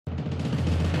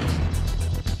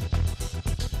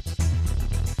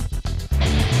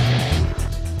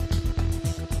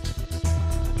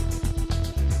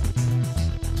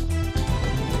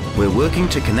We're working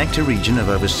to connect a region of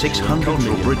over 600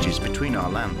 cultural bridges between our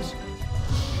lands.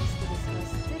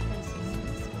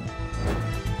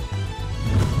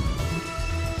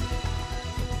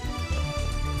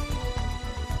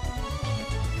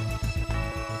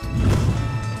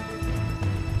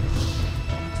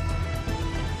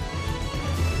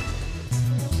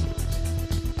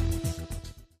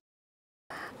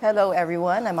 Hello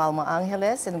everyone, I'm Alma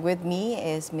Angeles and with me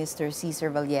is Mr.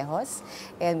 Cesar Vallejos,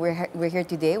 and we're here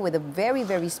today with a very,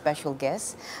 very special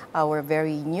guest, our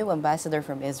very new ambassador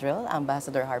from Israel,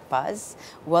 Ambassador Harpaz.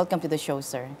 Welcome to the show,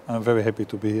 sir. I'm very happy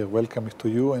to be here. Welcome to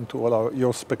you and to all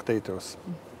your spectators.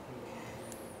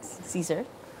 Cesar?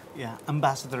 Yeah,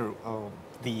 Ambassador,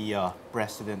 the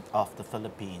President of the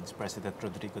Philippines, President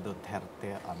Rodrigo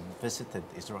Duterte, visited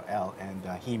Israel, and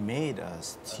he made a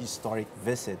historic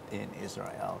visit in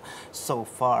Israel. So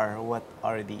far, what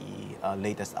are the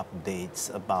latest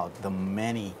updates about the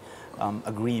many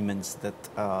agreements that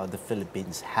the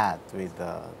Philippines had with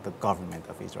the government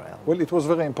of Israel? Well, it was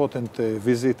a very important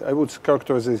visit. I would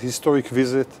characterize it as a historic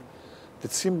visit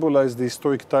that symbolized the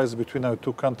historic ties between our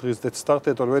two countries that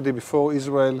started already before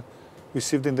Israel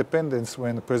received independence,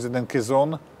 when President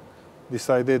Quezon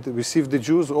decided to receive the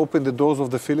Jews, open the doors of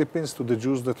the Philippines to the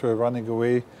Jews that were running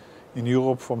away in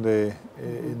Europe from the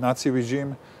Nazi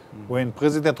regime. When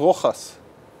President Rojas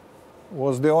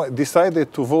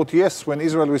decided to vote yes when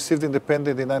Israel received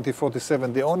independence in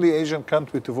 1947, the only Asian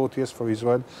country to vote yes for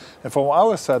Israel. And from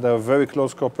our side, our very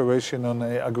close cooperation on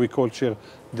agriculture,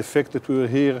 the fact that we were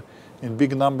here in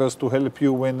big numbers to help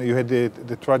you when you had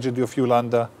the tragedy of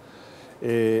Yolanda.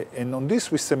 And on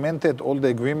this, we cemented all the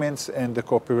agreements and the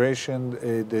cooperation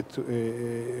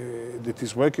that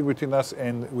is working between us,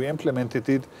 and we implemented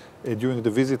it during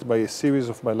the visit by a series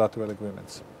of bilateral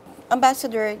agreements.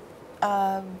 Ambassador,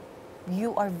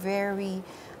 you are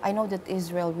I know that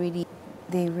Israel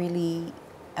they really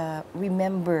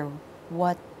remember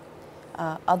what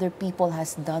other people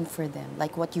has done for them,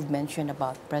 like what you've mentioned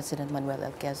about President Manuel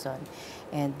L. Quezon,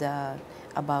 and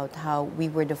about how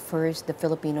the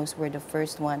Filipinos were the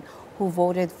first one who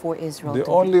voted for Israel. The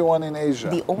only one in Asia.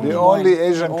 The only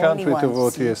Asian country to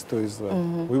vote yes to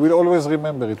Israel. We will always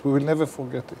remember it. We will never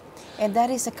forget it. And that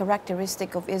is a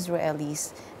characteristic of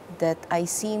Israelis that I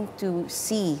seem to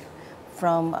see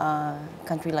from a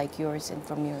country like yours and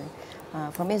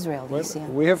from Israel. Well,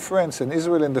 we have friends, and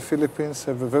Israel and the Philippines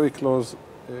have a very close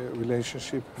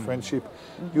relationship, friendship.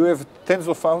 You have tens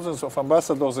of thousands of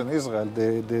ambassadors in Israel.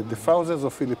 The thousands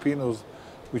of Filipinos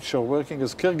which are working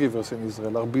as caregivers in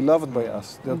Israel are beloved by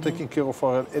us. They are taking care of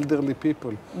our elderly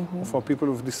people, of our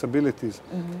people with disabilities.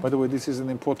 By the way, this is an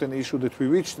important issue that we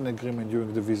reached an agreement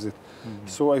during the visit.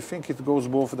 So I think it goes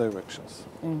both directions.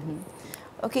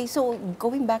 Okay, so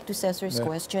going back to Cesar's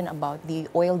question about the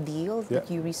oil deal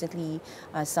that you recently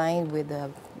signed with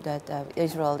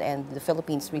Israel and the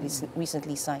Philippines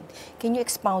recently signed, can you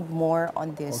expound more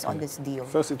on this deal?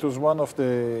 First, it was one of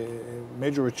the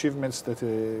major achievements that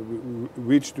we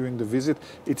reached during the visit.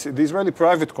 It's the Israeli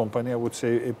private company, I would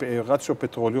say, Ratio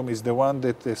Petroleum, is the one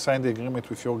that signed the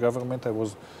agreement with your government. I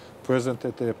was present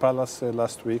at the palace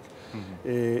last week.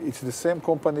 It's the same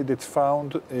company that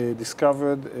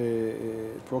discovered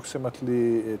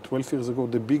approximately 12 years ago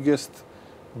the biggest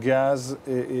gas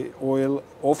oil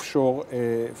offshore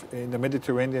in the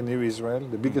Mediterranean near Israel,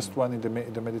 the biggest one in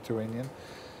the Mediterranean.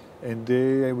 And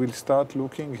they will start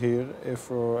looking here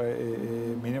for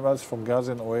minerals from gas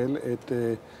and oil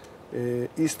at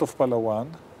east of Palawan.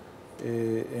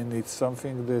 And it's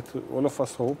something that all of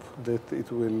us hope that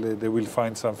they will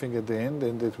find something at the end,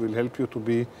 and that will help you to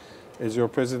be, as your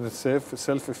president said,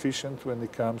 self-efficient when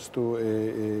it comes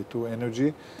to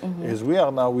energy. As we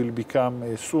are now, will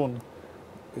become soon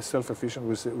self-efficient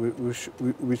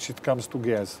which it comes to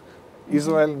gas.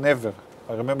 Israel never.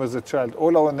 I remember as a child,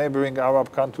 all our neighboring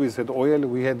Arab countries had oil.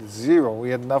 We had zero. We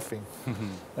had nothing.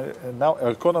 Now our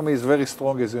economy is very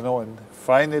strong, as you know, and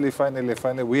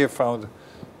finally, we have found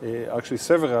actually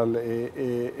several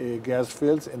gas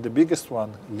fields, and the biggest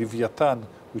one, Leviathan,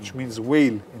 which means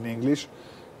whale in English,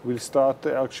 will start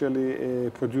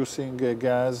actually producing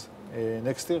gas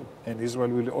next year. And Israel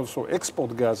will also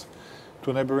export gas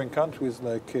to neighboring countries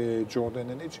like Jordan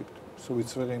and Egypt. So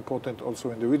it's very important also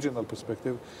in the regional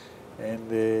perspective. And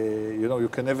you know, you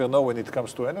can never know when it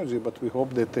comes to energy, but we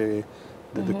hope that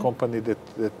the company that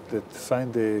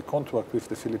signed the contract with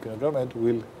the Philippine government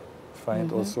will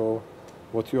find also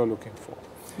what you are looking for.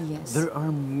 Yes. There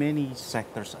are many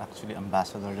sectors, actually,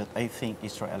 Ambassador, that I think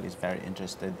Israel is very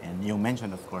interested in. You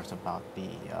mentioned, of course, about the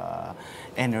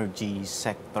energy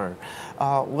sector.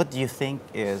 What do you think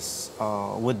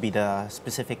would be the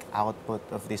specific output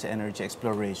of this energy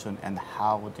exploration, and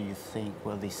how do you think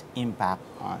will this impact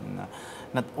on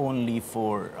not only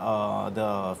for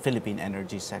the Philippine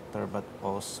energy sector, but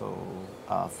also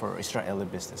for Israeli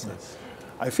businesses? Yes.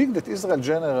 I think that Israel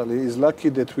generally is lucky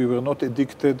that we were not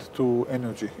addicted to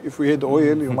energy. If we had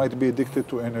oil, you might be addicted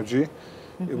to energy.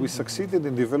 We succeeded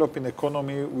in developing an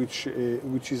economy which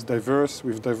is diverse,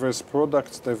 with diverse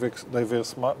products,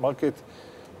 diverse market.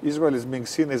 Israel is being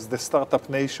seen as the startup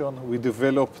nation. We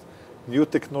develop new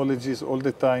technologies all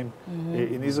the time.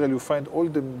 In Israel, you find all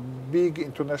the big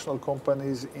international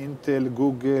companies, Intel,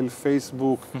 Google,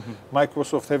 Facebook,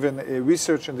 Microsoft, having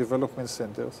research and development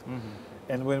centers.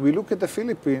 And when we look at the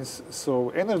Philippines, so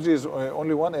energy is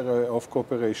only one area of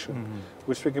cooperation.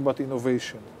 We're speaking about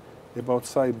innovation, about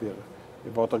cyber,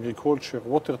 about agriculture,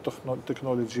 water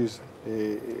technologies.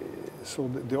 So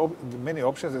the many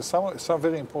options, and some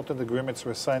very important agreements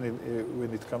were signed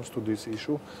when it comes to this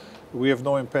issue. We have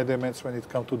no impediments when it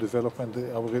comes to development,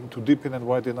 to deepen and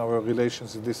widen our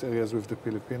relations in these areas with the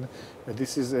Philippines.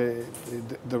 This is a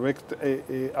direct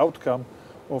outcome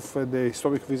of the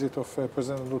historic visit of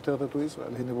President Duterte to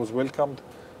Israel. He was welcomed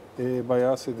by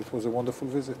us, and it was a wonderful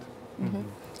visit.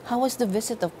 How was the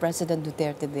visit of President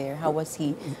Duterte there? How was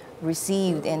he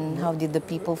received, and how did the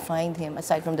people find him,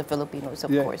 aside from the Filipinos,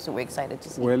 of course, so we're excited to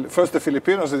see? Well, first the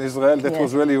Filipinos in Israel, that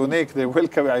was really unique. They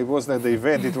welcomed, I was at the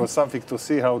event, it was something to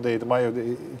see how they admire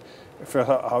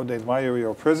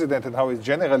your president, and how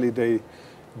generally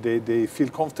they feel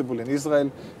comfortable in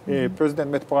Israel.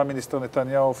 President met Prime Minister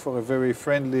Netanyahu for a very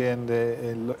friendly and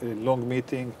a long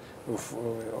meeting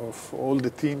of all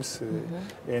the teams,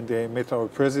 and they met our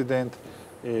president.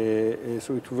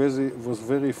 So it was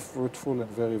very fruitful and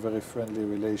very, very friendly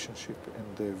relationship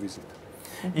and visit.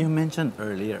 You mentioned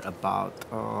earlier about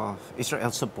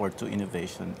Israel's support to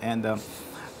innovation, and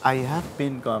I have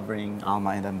been covering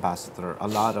Alma and Ambassador a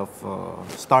lot of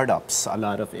startups, a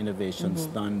lot of innovations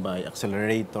done by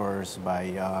accelerators, by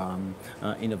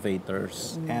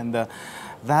innovators, and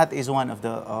that is one of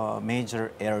the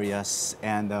major areas.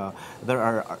 And there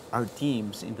are our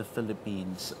teams in the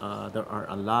Philippines. There are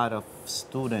a lot of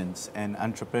students and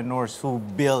entrepreneurs who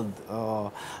build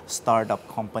startup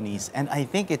companies, and I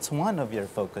think it's one of your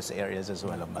focus areas as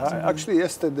well, Ambassador. Actually,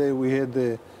 yesterday we had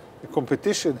a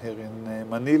competition here in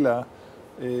Manila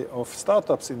of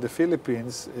startups in the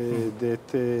Philippines,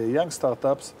 young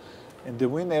startups, and the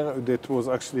winner that was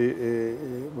actually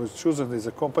was chosen as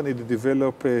a company that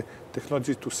develop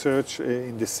technology to search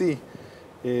in the sea.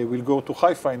 Will go to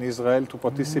Haifa in Israel to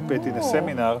participate in a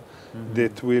seminar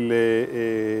that will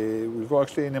go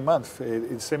actually in a month.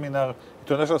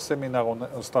 International seminar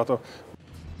on startup.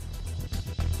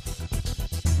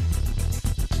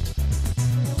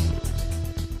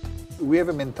 We have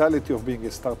a mentality of being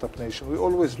a startup nation. We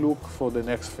always look for the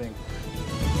next thing.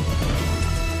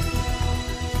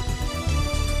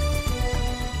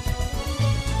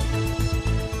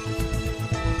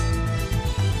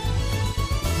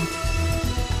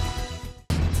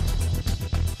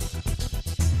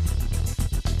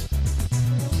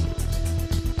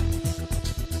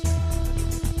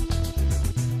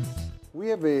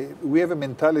 We have a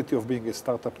mentality of being a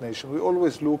startup nation. We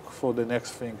always look for the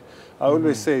next thing. I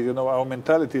always say, our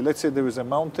mentality, let's say there is a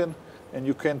mountain and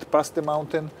you can't pass the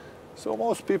mountain. So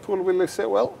most people will say,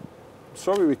 well,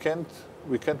 sorry, we can't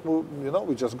move,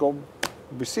 we just go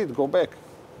back.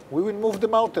 We will move the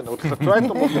mountain or try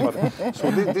to move the mountain. So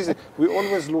we're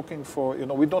always looking for,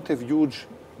 we don't have huge,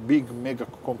 big, mega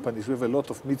companies. We have a lot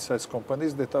of mid-sized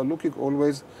companies that are looking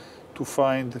always to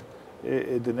find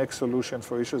the next solution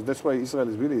for issues. That's why Israel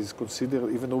is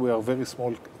considered, even though we are a very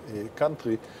small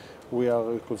country, we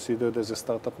are considered as a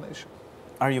startup nation.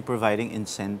 Are you providing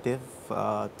incentive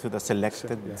to the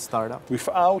selected startup?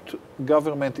 Without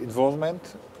government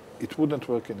involvement, it wouldn't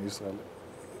work in Israel.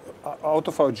 Out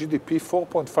of our GDP,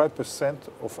 4.5%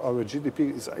 of our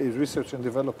GDP is research and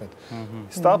development.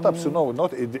 Startups,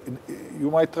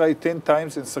 you might try 10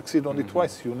 times and succeed only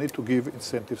twice. You need to give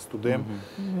incentives to them.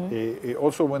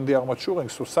 Also when they are maturing.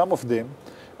 So some of them,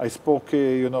 I spoke,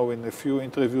 in a few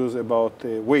interviews about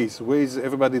Waze. Waze,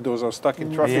 everybody, those are stuck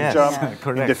in traffic jam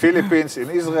in the Philippines,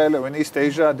 in Israel, or in East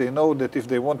Asia. They know that if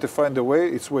they want to find a way,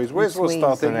 it's Waze. Waze was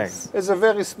started as a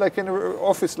very, like an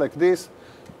office like this,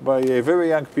 by very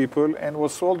young people, and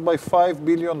was sold by $5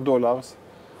 billion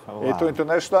to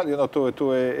international, to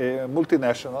a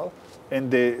multinational, and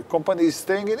the company is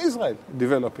staying in Israel,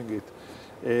 developing it.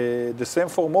 The same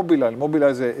for Mobileye.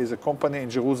 Mobileye is a company in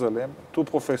Jerusalem. Two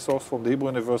professors from the Hebrew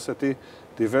University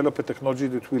develop a technology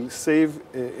that will save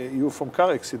you from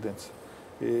car accidents.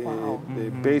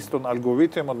 Based on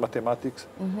algorithm, on mathematics.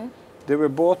 They were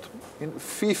bought in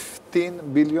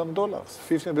 $15 billion,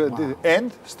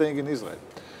 and staying in Israel.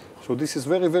 So this is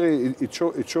very, very,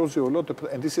 it shows you a lot,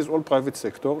 and this is all private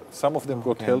sector. Some of them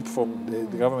got help from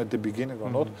the government at the beginning or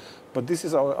not, but this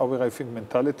is our, I think,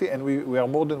 mentality, and we are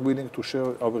more than willing to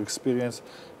share our experience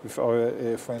with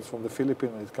our friends from the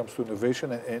Philippines when it comes to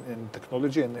innovation and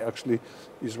technology, and actually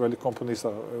Israeli companies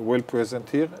are well present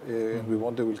here, and we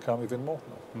want they will come even more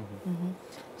now.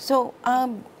 So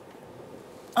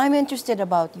I'm interested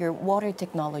about your water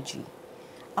technology.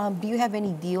 Do you have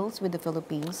any deals with the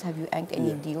Philippines? Have you inked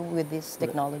any deal with this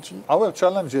technology? Our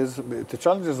challenges, the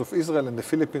challenges of Israel and the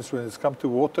Philippines when it comes to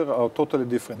water are totally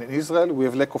different. In Israel, we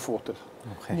have lack of water.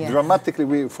 Yeah.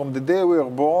 Dramatically, from the day we were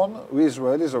born, we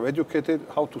Israelis are educated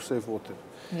how to save water.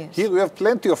 Yes. Here we have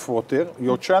plenty of water.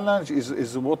 Your challenge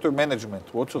is water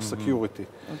management, water security.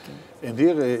 Okay. And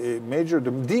here, the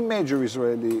major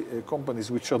Israeli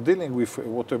companies which are dealing with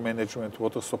water management,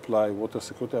 water supply, water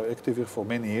security are active here for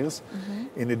many years.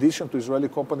 In addition to Israeli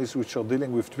companies which are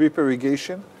dealing with drip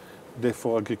irrigation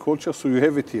for agriculture, so you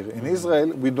have it here. In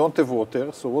Israel, we don't have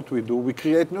water, so what we do, we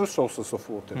create new sources of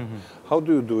water. How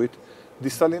do you do it?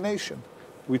 Desalination.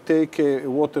 We take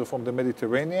water from the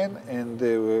Mediterranean and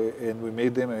we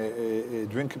made them a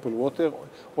drinkable water.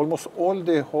 Almost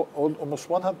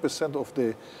 100% of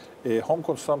the home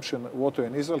consumption water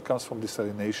in Israel comes from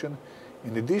desalination.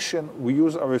 In addition, we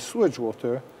use our sewage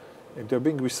water, and they're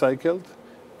being recycled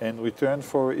and returned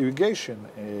for irrigation.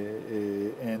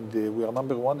 And we are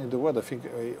number one in the world. I think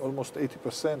almost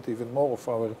 80%, even more, of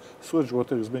our sewage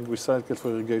water is being recycled for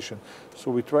irrigation. So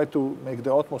we try to make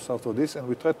the utmost out of this, and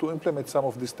we try to implement some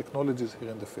of these technologies here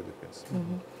in the Philippines.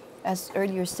 As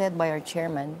earlier said by our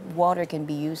chairman, water can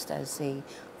be used as a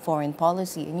foreign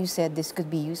policy, and you said this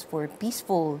could be used for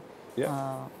peaceful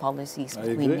policies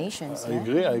between nations. I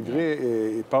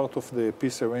agree. Part of the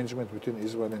peace arrangement between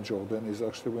Israel and Jordan is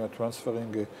actually we are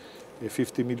transferring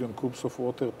 50 million cubes of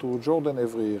water to Jordan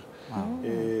every year.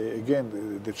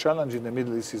 Again, the challenge in the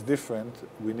Middle East is different.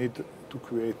 We need to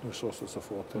create new sources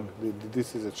of water.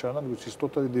 This is a challenge which is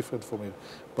totally different from here.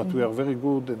 But we are very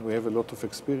good, and we have a lot of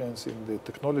experience in the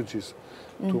technologies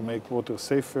to make water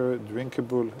safer,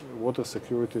 drinkable. Water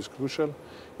security is crucial.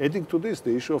 Adding to this,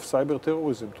 the issue of cyber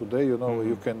terrorism. Today, you know,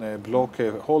 you can block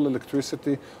a whole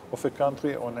electricity of a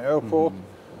country on an airport,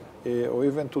 or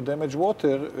even to damage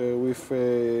water with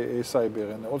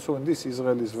cyber. And also in this,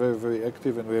 Israel is very, very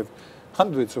active, and we have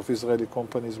hundreds of Israeli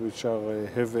companies which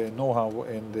have know-how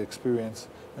and experience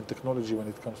and technology when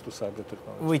it comes to cyber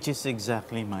technology. Which is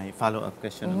exactly my follow-up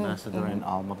question, Ambassador and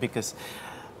Alma, because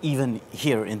even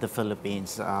here in the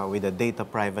Philippines, with the Data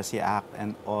Privacy Act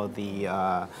and all the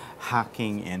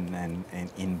hacking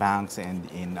in banks and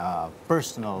in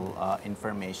personal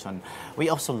information, we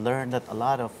also learned that a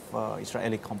lot of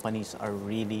Israeli companies are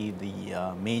really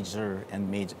the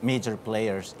major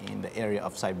players in the area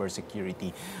of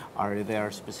cybersecurity. Are there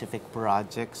specific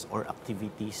projects or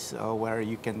activities where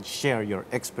you can share your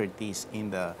expertise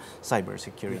in the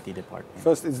cybersecurity department?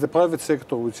 First, it's the private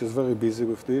sector which is very busy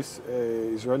with this.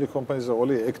 Israeli companies are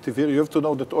only active here. You have to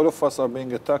know that all of us are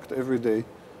being attacked every day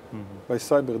by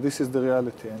cyber. This is the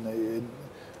reality. And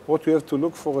what you have to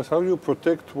look for is how you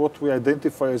protect what we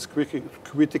identify as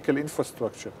critical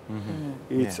infrastructure.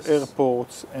 It's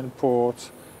airports and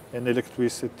ports and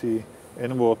electricity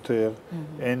and water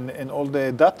and all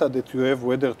the data that you have,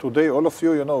 whether today, all of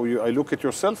you, I look at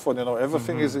your cell phone,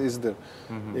 everything is there.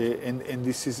 And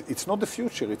this is, it's not the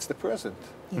future, it's the present.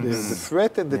 The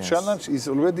threat and the challenge is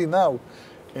already now.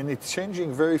 And it's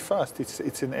changing very fast.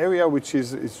 It's an area which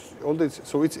is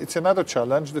so it's another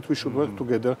challenge that we should work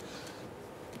together.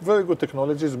 Very good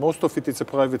technologies. Most of it's a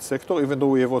private sector, even though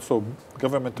we have also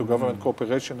government-to-government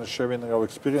cooperation and sharing our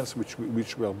experience,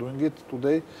 which we are doing it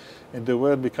today. And the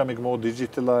world becoming more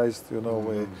digitalized,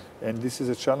 and this is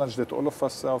a challenge that all of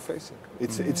us are facing.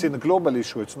 It's a global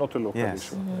issue. It's not a local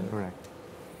issue. Correct.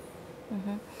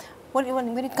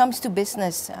 When it comes to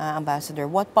business, Ambassador,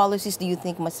 what policies do you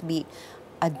think must be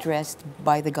addressed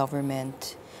by the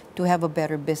government to have a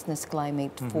better business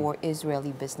climate for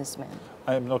Israeli businessmen?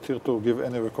 I am not here to give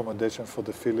any recommendation for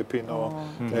the Filipino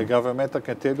government. I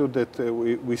can tell you that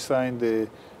we signed an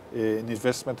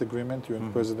investment agreement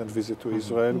during President's visit to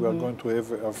Israel. We are going to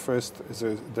have our first, as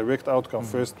a direct outcome,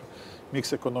 first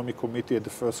Mixed Economic Committee at the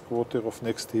first quarter of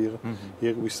next year.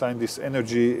 Here we signed this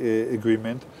energy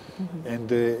agreement.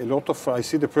 And a lot of, I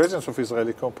see the presence of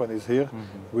Israeli companies here.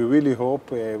 We really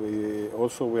hope,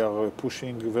 we are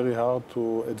pushing very hard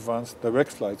to advance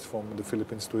direct flights from the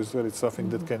Philippines to Israel. It's something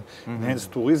that can enhance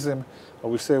tourism. I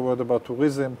will say a word about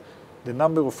tourism. The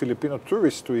number of Filipino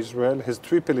tourists to Israel has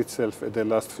tripled itself in the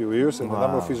last few years, and the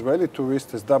number of Israeli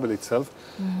tourists has doubled itself.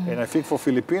 And I think for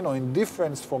Filipino, in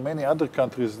difference from many other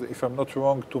countries, if I'm not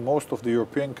wrong, to most of the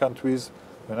European countries,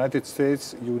 United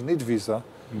States, you need visa.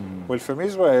 Well, from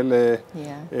Israel,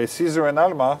 Caesar and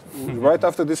Alma, right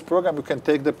after this program, you can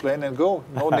take the plane and go.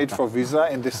 No need for visa,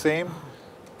 and the same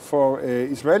for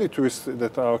Israeli tourists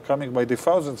that are coming by the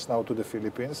thousands now to the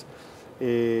Philippines.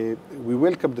 We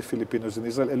welcome the Filipinos in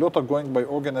Israel. A lot are going by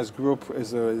organized group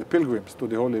as pilgrims to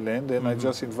the Holy Land, and I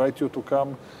just invite you to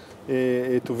come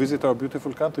to visit our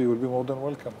beautiful country. You will be more than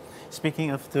welcome.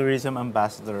 Speaking of tourism,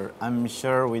 Ambassador, I'm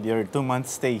sure with your 2-month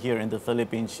stay here in the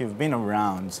Philippines, you've been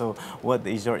around. So what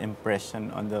is your impression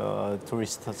on the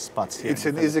tourist spots here? It's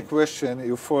an easy question.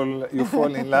 You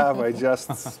fall in love. I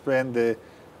just spent I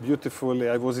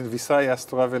was in Visayas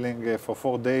traveling for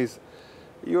 4 days.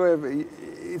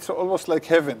 It's almost like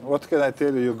heaven. What can I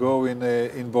tell you? You go in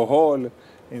Bohol,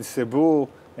 in Cebu,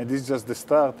 and this is just the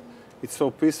start. It's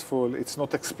so peaceful. It's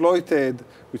not exploited,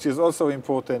 which is also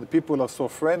important. People are so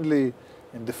friendly,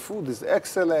 and the food is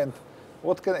excellent.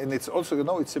 And it's also,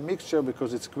 it's a mixture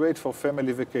because it's great for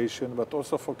family vacation, but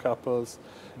also for couples,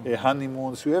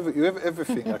 honeymoons. You have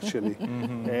everything actually,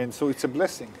 and so it's a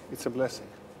blessing. It's a blessing.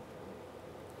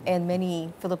 And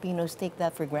many Filipinos take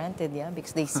that for granted,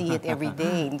 because they see it every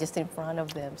day just in front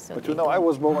of them. So but I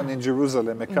was born in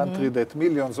Jerusalem, a country that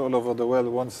millions all over the world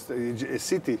wants, a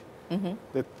city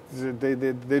that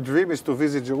their dream is to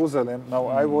visit Jerusalem.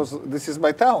 Now this is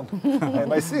my town,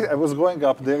 and I was growing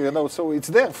up there, so it's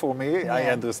there for me.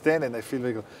 I understand and I feel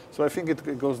like, so I think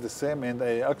it goes the same. And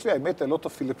I met a lot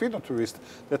of Filipino tourists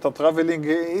that are traveling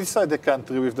inside the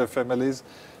country with their families.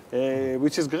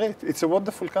 Which is great. It's a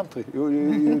wonderful country.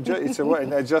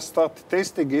 And I just started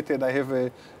tasting it, and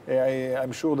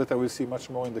I'm sure that I will see much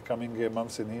more in the coming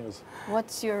months and years.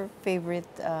 What's your favorite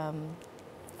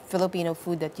Filipino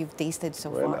food that you've tasted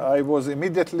so far? I was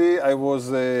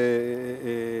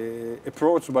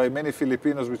approached by many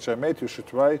Filipinos, which I met. You should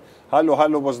try. Halo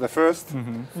Halo was the first.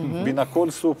 Binakol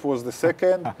soup was the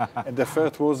second. And the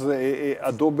third was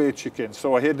adobe chicken.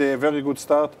 So I had a very good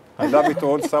start. I love it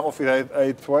all. Some of it I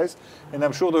ate twice. And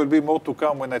I'm sure there will be more to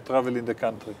come when I travel in the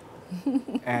country.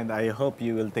 And I hope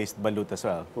you will taste balut as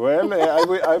well. Well,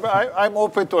 I'm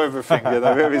open to everything.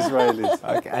 We're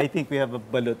Israelis. Okay, I think we have a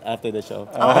balut after the show.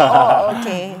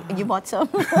 Okay. You bought some?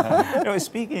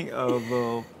 Speaking of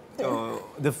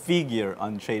the figure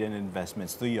on trade and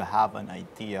investments, do you have an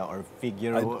idea or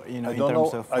figure in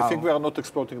terms of how? I think we are not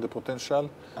exploiting the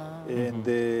potential. And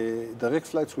the direct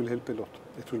flights will help a lot.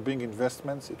 It will bring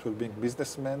investments. It will bring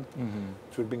businessmen.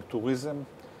 It will bring tourism.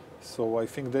 So I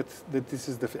think that this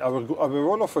is our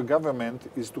role of a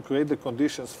government is to create the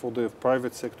conditions for the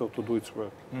private sector to do its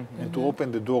work and to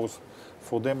open the doors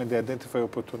for them and they identify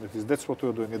opportunities. That's what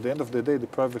we're doing. At the end of the day, the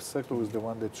private sector is the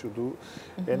one that should do.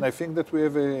 And I think that we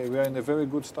are in a very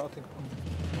good starting point.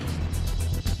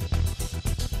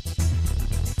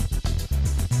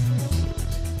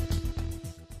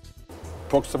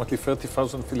 Approximately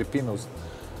 30,000 Filipinos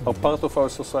are part of our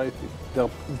society. They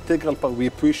are integral part. We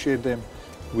appreciate them.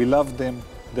 We love them.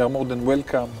 They are more than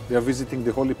welcome. They are visiting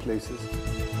the holy places.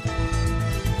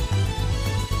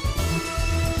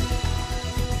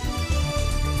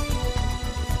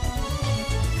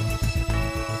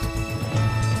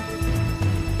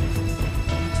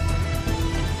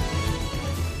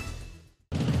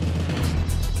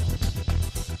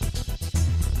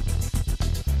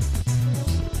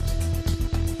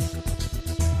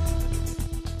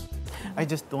 I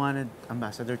just wanted,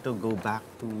 Ambassador, to go back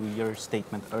to your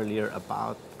statement earlier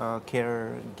about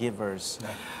caregivers.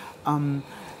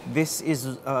 This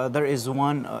is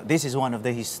one of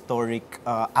the historic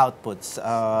outputs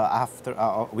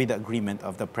with the agreement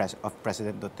of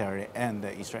President Duterte and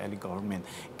the Israeli government.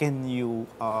 Can you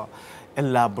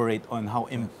elaborate on how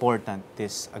important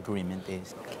this agreement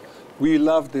is? We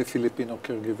love the Filipino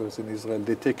caregivers in Israel.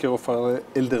 They take care of our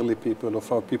elderly people,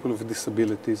 of our people with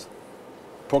disabilities.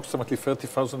 Approximately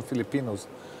 30,000 Filipinos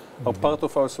are part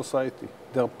of our society.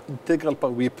 They are integral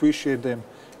part. We appreciate them.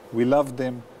 We love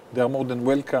them. They are more than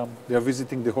welcome. They are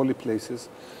visiting the holy places.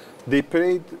 They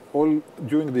paid all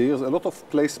during the years a lot of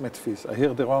placement fees. I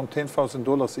heard around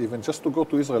 $10,000 even just to go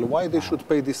to Israel. Why they should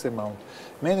pay this amount?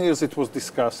 Many years it was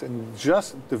discussed, and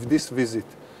just this visit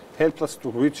helped us to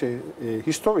reach a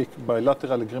historic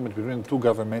bilateral agreement between the two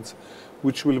governments,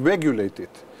 which will regulate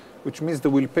it, which means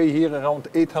they will pay here around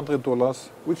 $800,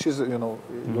 which is,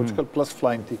 logical, plus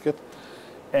flying ticket.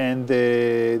 And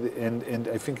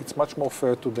I think it's much more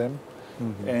fair to them.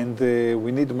 And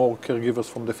we need more caregivers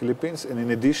from the Philippines. And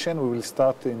in addition, we will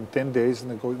start in 10 days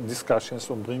discussions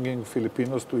on bringing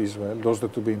Filipinos to Israel, those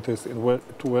that will be interested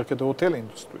to work at the hotel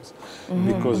industries.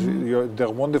 Because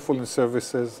they're wonderful in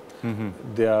services.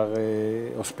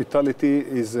 Their hospitality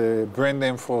is a brand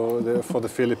name for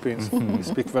the Philippines. They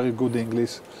speak very good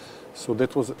English. So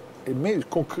that was a major,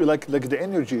 like the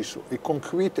energy issue, a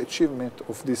concrete achievement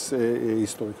of this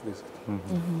historic visit.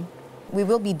 We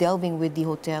will be delving with the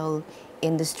hotel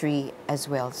industry as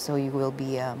well. So you will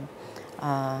be,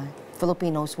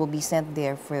 Filipinos will be sent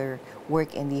there for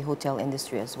work in the hotel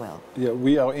industry as well. Yeah,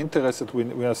 we are interested.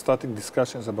 We are starting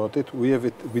discussions about it.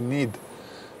 We need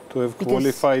to have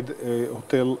qualified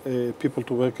hotel people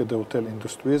to work at the hotel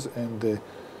industries, and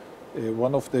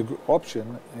one of the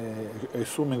options,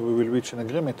 assuming we will reach an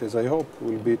agreement, as I hope,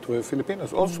 will be to have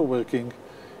Filipinos also working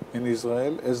in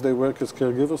Israel as they work as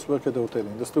caregivers, work at the hotel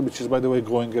industry, which is, by the way,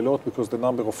 growing a lot because the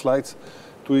number of flights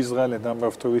to Israel and number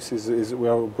of tourists we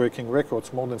are breaking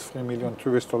records. More than 3 million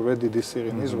tourists already this year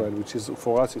in Israel, which is,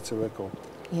 for us, it's a record.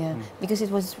 Yeah, because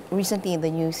it was recently in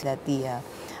the news that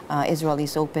Israel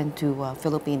is open to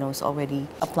Filipinos already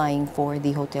applying for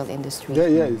the hotel industry.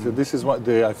 Yeah. This is what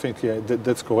I think. Yeah,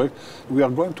 that's correct. We are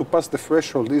going to pass the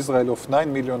threshold Israel of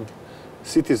 9 million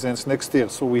citizens next year.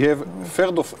 So we have a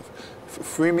third of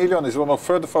 3 million is a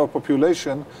third of our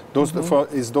population. Those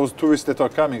those tourists that are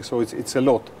coming. So it's a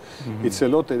lot. It's a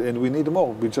lot, and we need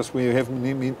more.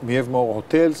 We have more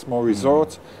hotels, more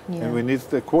resorts, and we need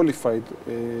the qualified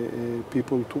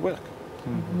people to work.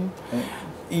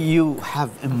 You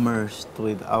have immersed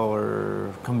with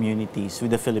our communities,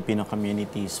 with the Filipino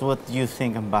communities. What do you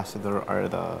think, Ambassador, are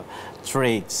the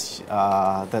traits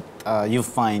that you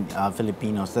find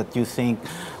Filipinos that you think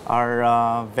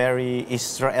are very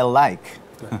Israel-like?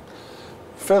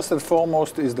 First and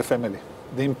foremost is the family,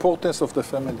 the importance of the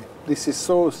family. This is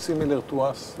so similar to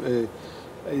us.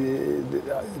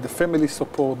 The family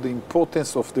support, the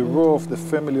importance of the role of the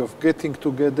family, of getting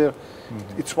together.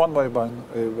 It's one by one,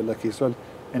 like Israel.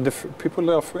 And the people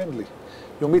are friendly.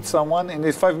 You meet someone, and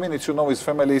in 5 minutes you know his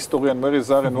family history and where is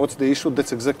that and what's the issue.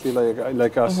 That's exactly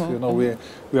like us.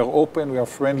 We are open, we are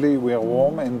friendly, we are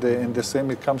warm, and the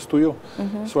same it comes to you.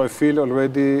 So I feel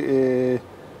already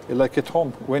like at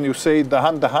home. When you say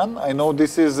dahan, I know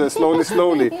this is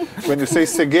slowly. When you say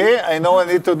sege, I know I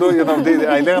need to do.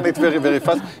 I learn it very, very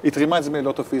fast. It reminds me a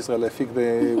lot of Israel. I think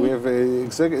we have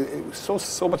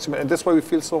so much, and that's why we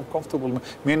feel so comfortable.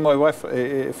 Me and my wife,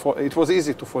 it was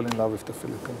easy to fall in love with the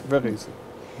Philippines. Very easy.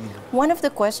 One of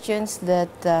the questions that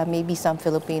maybe some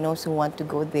Filipinos who want to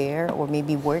go there or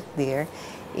maybe work there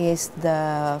is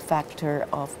the factor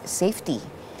of safety.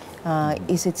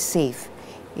 Is it safe?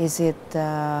 Is it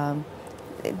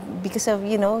because of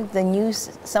the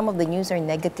news? Some of the news are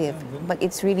negative, but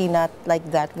it's really not like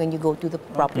that when you go to the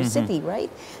proper city, right?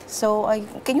 So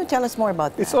can you tell us more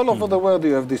about that? It's all over the world.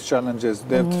 You have these challenges.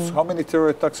 How many terror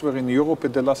attacks were in Europe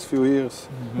in the last few years?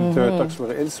 Terror attacks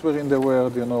were elsewhere in the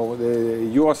world.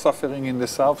 You are suffering in the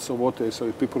south. So what? So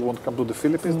if people won't come to the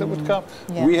Philippines, they would come.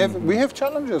 Yeah. We have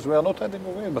challenges. We are not hiding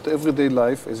away. But everyday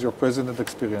life, as your president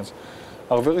experienced,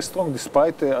 are very strong.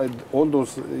 Despite all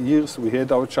those years, we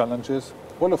had our challenges.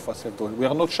 All of us have those. We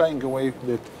are not shying away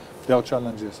that there are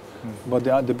challenges. But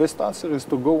the best answer is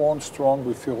to go on strong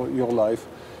with your life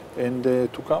and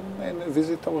to come and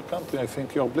visit our country. I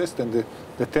think you are blessed. And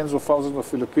the tens of thousands of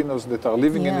Filipinos that are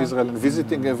living in Israel and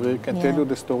visiting every year can tell you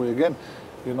the story again.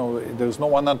 There's no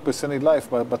 100% in life,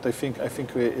 but I think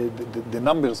the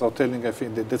numbers are telling. I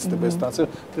think that's the best answer.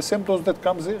 The same those that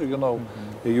comes here.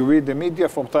 You read the media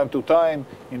from time to time.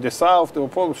 In the south, there were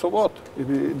problems. So what?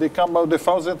 If they come out the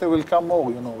 1,000, they will come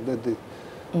more.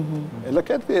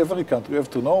 Like every country, you have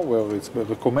to know where it's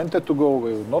recommended to go,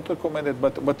 where not recommended.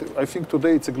 But I think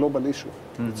today it's a global issue.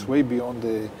 It's way beyond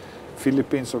the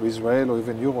Philippines or Israel or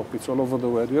even Europe. It's all over the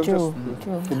world. You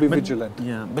have to be vigilant.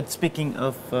 Yeah, but speaking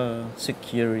of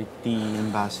security,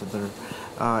 Ambassador,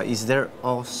 is there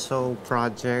also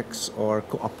projects or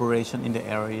cooperation in the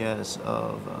areas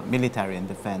of military and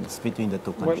defense between the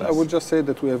two countries? Well, I would just say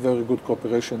that we have very good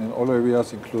cooperation in all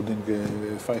areas, including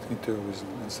fighting terrorism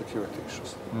and security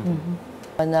issues.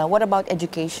 And what about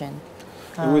education?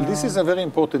 Well, this is a very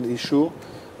important issue.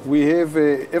 We have,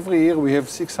 every year we have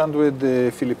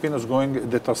 600 Filipinos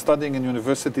that are studying in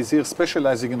universities here,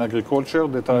 specializing in agriculture,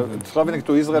 that are traveling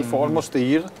to Israel for almost a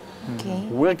year Okay.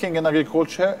 working in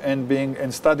agriculture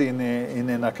and studying in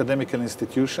an academic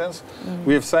institutions.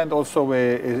 We have signed also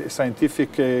a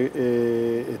scientific,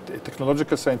 a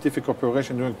technological scientific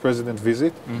cooperation during president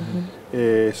visit.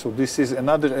 So this is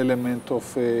another element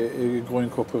of a growing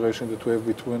cooperation that we have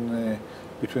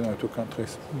between our two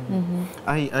countries.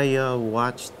 I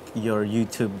watched your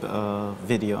YouTube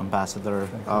video, Ambassador,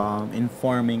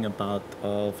 informing about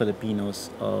Filipinos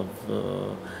of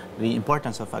the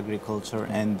importance of agriculture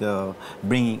and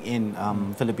bringing in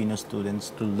Filipino students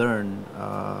to learn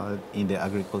in the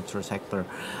agriculture sector.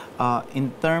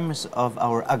 In terms of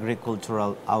our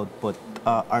agricultural output,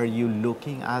 are you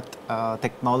looking at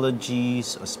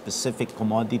technologies or specific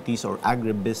commodities or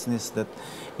agribusiness that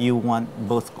you want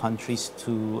both countries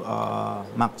to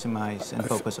maximize and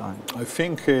focus on? I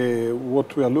think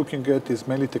what we are looking at is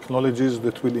mainly technologies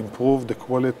that will improve the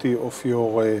quality of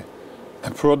your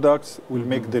products, will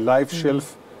make the life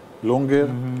shelf longer,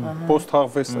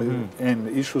 post-harvest, and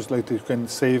issues like you can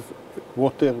save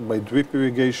water by drip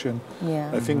irrigation.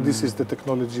 Yeah. I think this is the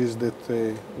technologies that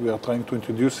we are trying to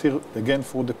introduce here, again,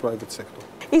 for the private sector.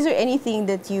 Is there anything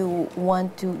that you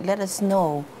want to let us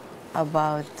know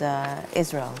about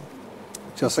Israel?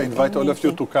 Just I invite all of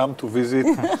you to come to visit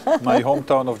my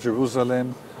hometown of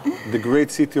Jerusalem, the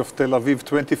great city of Tel Aviv,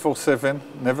 24/7,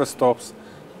 never stops,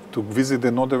 to visit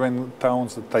the northern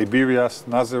towns, Tiberias,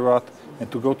 Nazareth,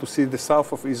 and to go to see the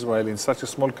south of Israel. In such a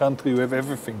small country, you have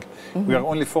everything. We are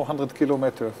only 400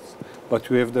 kilometers, but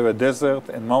you have there a desert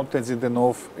and mountains in the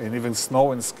north, and even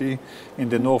snow and ski in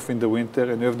the north in the winter,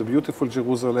 and you have the beautiful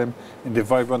Jerusalem and the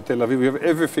vibrant Tel Aviv. We have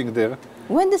everything there.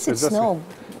 When does it snow?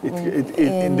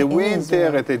 In the winter,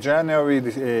 Israel? at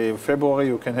January, February,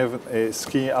 you can have a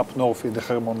ski up north in the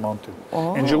Hermon mountain.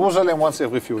 In Jerusalem, once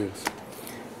every few years.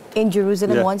 In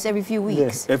Jerusalem, once every few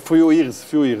weeks? A few years.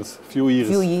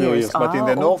 But in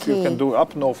the north, you okay. can do,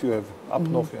 up north you have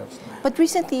snow. But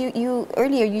recently,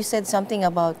 earlier you said something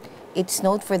about it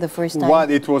snowed for the first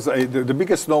time. It was the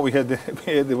biggest snow we had.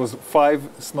 There was 5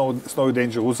 snowy days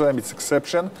in Jerusalem. It's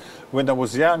exception. When I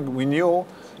was young, we knew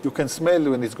you can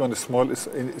smell when it's going to snow,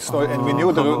 and we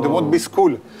knew there won't be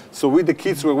school. So we, the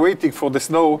kids, were waiting for the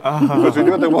snow because we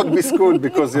knew there won't be school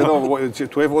because, you know,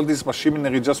 to have all this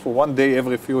machinery just for one day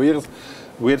every few years.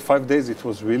 We had 5 days. It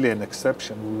was really an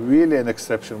exception. We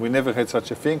never had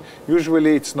such a thing.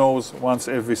 Usually it snows once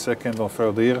every second or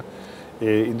third year.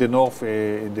 In the north,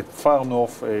 in the far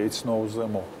north, it snows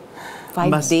more.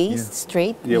 5 days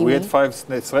straight? Yeah, we had 5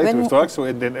 straight with trucks,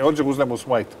 and then all Jerusalem was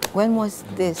white. When was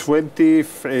this?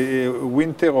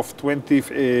 Winter of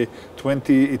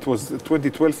 2020, it was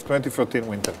 2012, 2013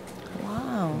 winter.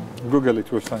 Wow. Google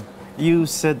it, you'll find. You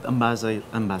said,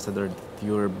 Ambassador, that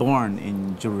you were born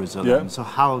in Jerusalem. Yeah. So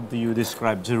how do you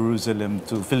describe Jerusalem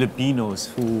to Filipinos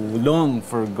who long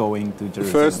for going to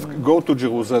Jerusalem? First, go to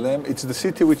Jerusalem. It's the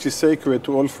city which is sacred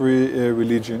to all 3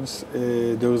 religions.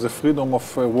 There is a freedom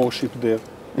of worship there.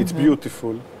 It's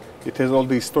beautiful. It has all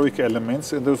the historic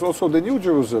elements. And there's also the new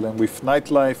Jerusalem with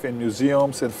nightlife and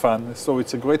museums and fun. So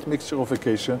it's a great mixture of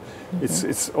vacation.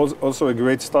 It's also a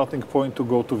great starting point to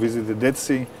go to visit the Dead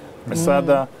Sea,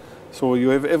 Masada. So you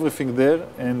have everything there,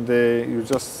 and you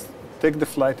just take the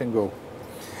flight and go.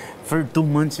 For 2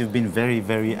 months, you've been very,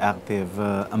 very active,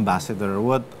 Ambassador.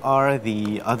 What are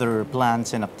the other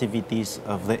plans and activities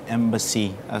of the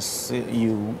embassy as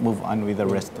you move on with the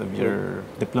rest of your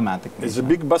diplomatic mission? As a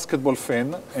big basketball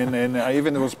fan, and I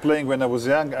even was playing when I was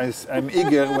young. I'm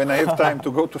eager when I have time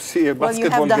to go to see a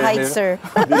basketball game. Well, you have the height, sir.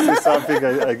 This is something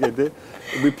I get there.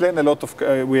 We plan a lot of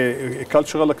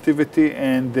cultural activity,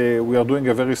 and we are doing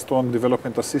a very strong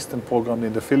development assistance program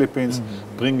in the Philippines,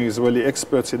 bringing Israeli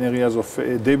experts in areas of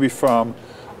dairy farm,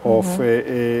 of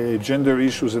gender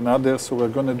issues and others. So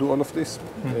we're going to do all of this.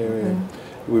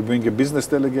 We bring business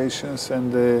delegations,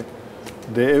 and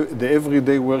the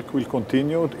everyday work will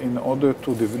continue in order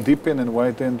to deepen and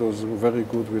widen those very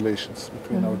good relations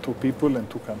between our 2 people and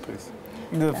 2 countries.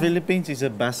 The Philippines is a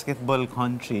basketball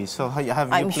country. So have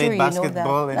you sure played you know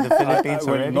basketball in the Philippines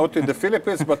Well, already? not in the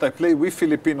Philippines, but I play with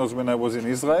Filipinos when I was in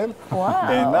Israel. Wow.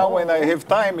 And now when I have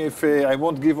time, if I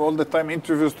won't give all the time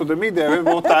interviews to the media, I have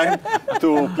more time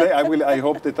to play. I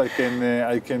hope that I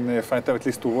can find time at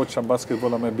least to watch some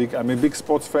basketball. I'm a big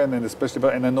sports fan, and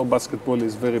and I know basketball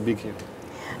is very big here.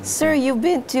 Sir, you've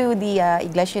been to the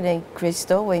Iglesia de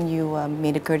Cristo when you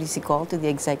made a courtesy call to the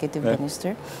executive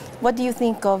minister. What do you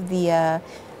think of the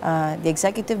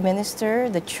executive minister,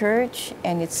 the church,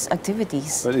 and its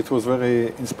activities? Well, it was a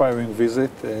very inspiring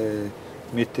visit,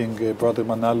 meeting Brother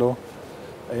Manalo.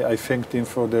 I thanked him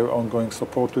for their ongoing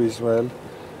support to Israel.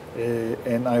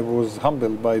 And I was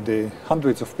humbled by the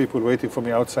hundreds of people waiting for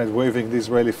me outside, waving the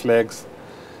Israeli flags.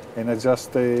 And I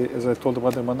just, as I told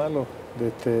Brother Manalo,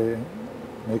 that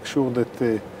make sure that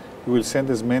you will send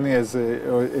as many as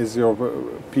your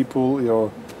people,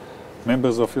 your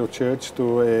members of your church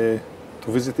to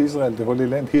visit Israel, the Holy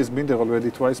Land. He has been there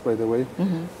already twice, by the way.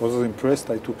 I was impressed.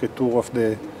 I took a tour of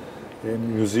the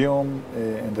museum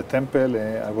and the temple.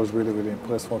 I was really, really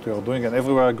impressed what you are doing. And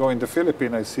everywhere I go in the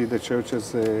Philippines, I see the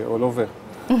churches all over.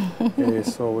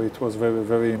 So it was very,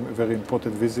 very, very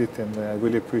important visit, and I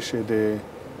really appreciate the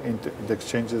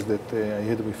exchanges that I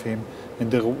had with him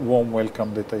and the warm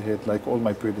welcome that I had, like all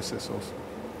my predecessors.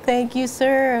 Thank you,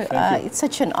 sir. Thank you. It's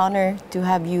such an honor to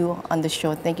have you on the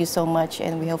show. Thank you so much,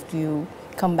 and we hope you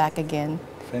come back again.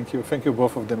 Thank you. Thank you,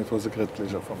 both of them. It was a great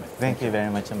pleasure for me. Thank you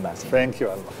very much, Ambassador. Thank you,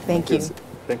 Alma. Thank you.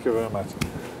 Thank you very much.